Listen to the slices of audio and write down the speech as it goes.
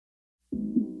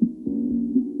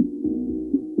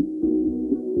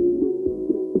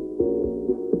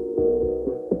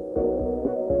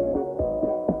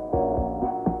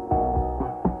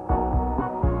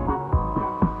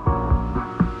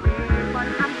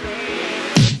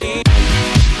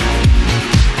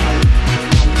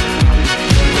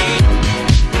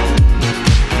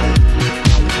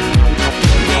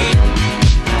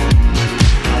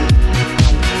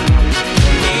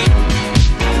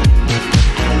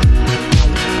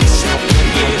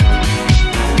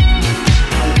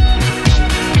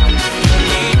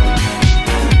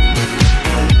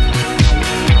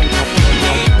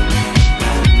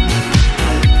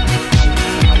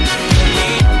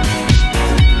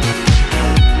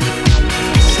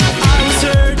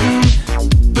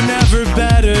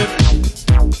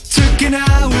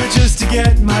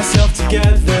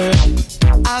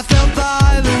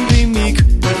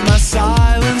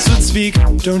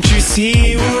Don't you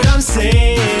see what I'm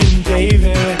saying,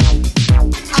 baby?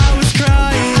 I was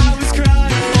crying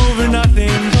over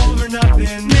nothing.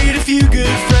 Made a few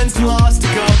good friends and lost a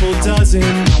couple dozen.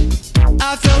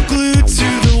 I felt glued to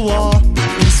the wall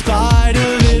in spite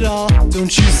of it all.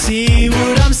 Don't you see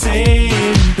what I'm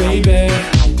saying, baby?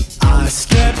 I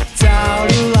stepped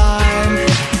out of line,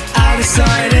 out of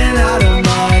sight and out of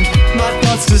mind. My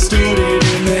thoughts distorted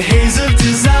in the haze of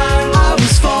design. I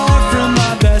was far from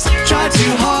my best, tried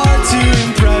too hard to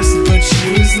impress, but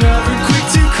she was never quick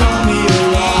to call me a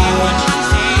liar.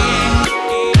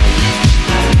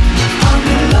 I'm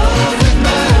in love with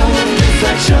my own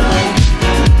reflection,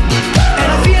 and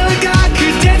I feel like I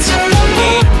could dance her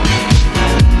alone.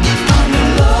 I'm in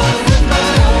love with my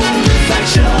own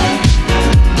reflection.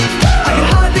 I can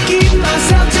hardly keep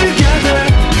myself together.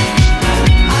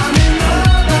 I'm in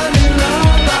love, I'm in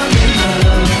love, I'm in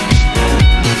love.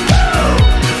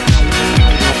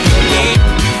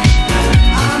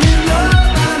 I'm in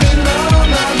love, I'm in love,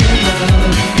 I'm in love.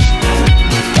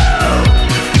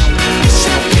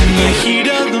 In the heat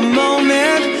of the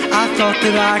moment, I thought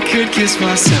that I could kiss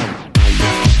myself.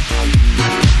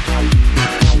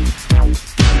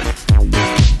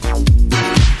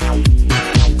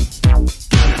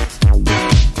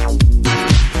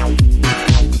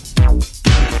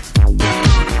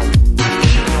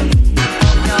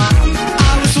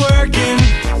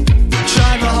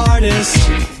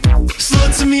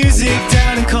 Slowed some music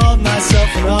down and called myself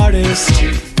an artist.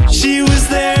 She was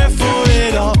there for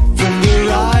it all, from the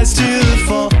rise to the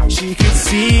fall. She could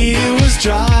see it was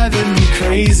driving me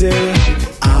crazy.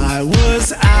 I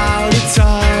was out of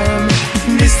time,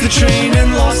 missed the train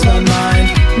and lost my mind.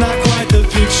 Not quite the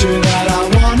picture that I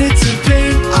wanted to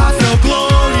paint. I felt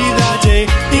glory that day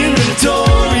in a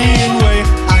Dorian way.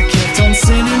 I kept on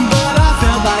sinning, but I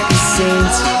felt like a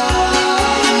saint.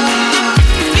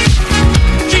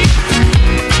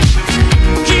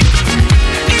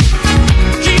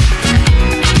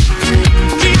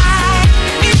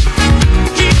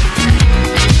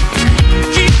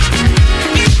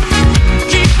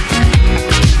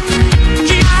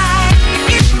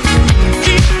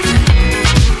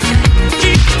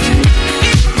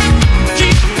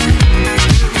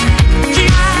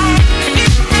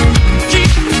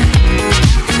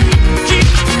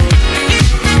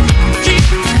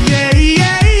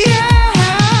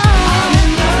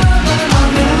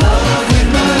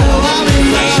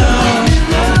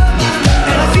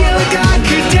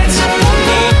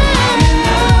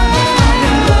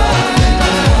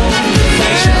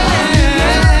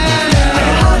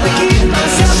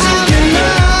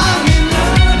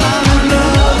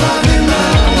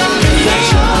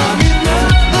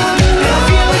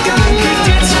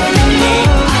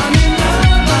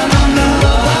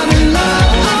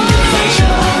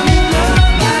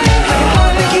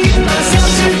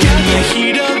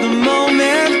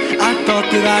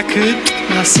 I could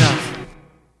myself.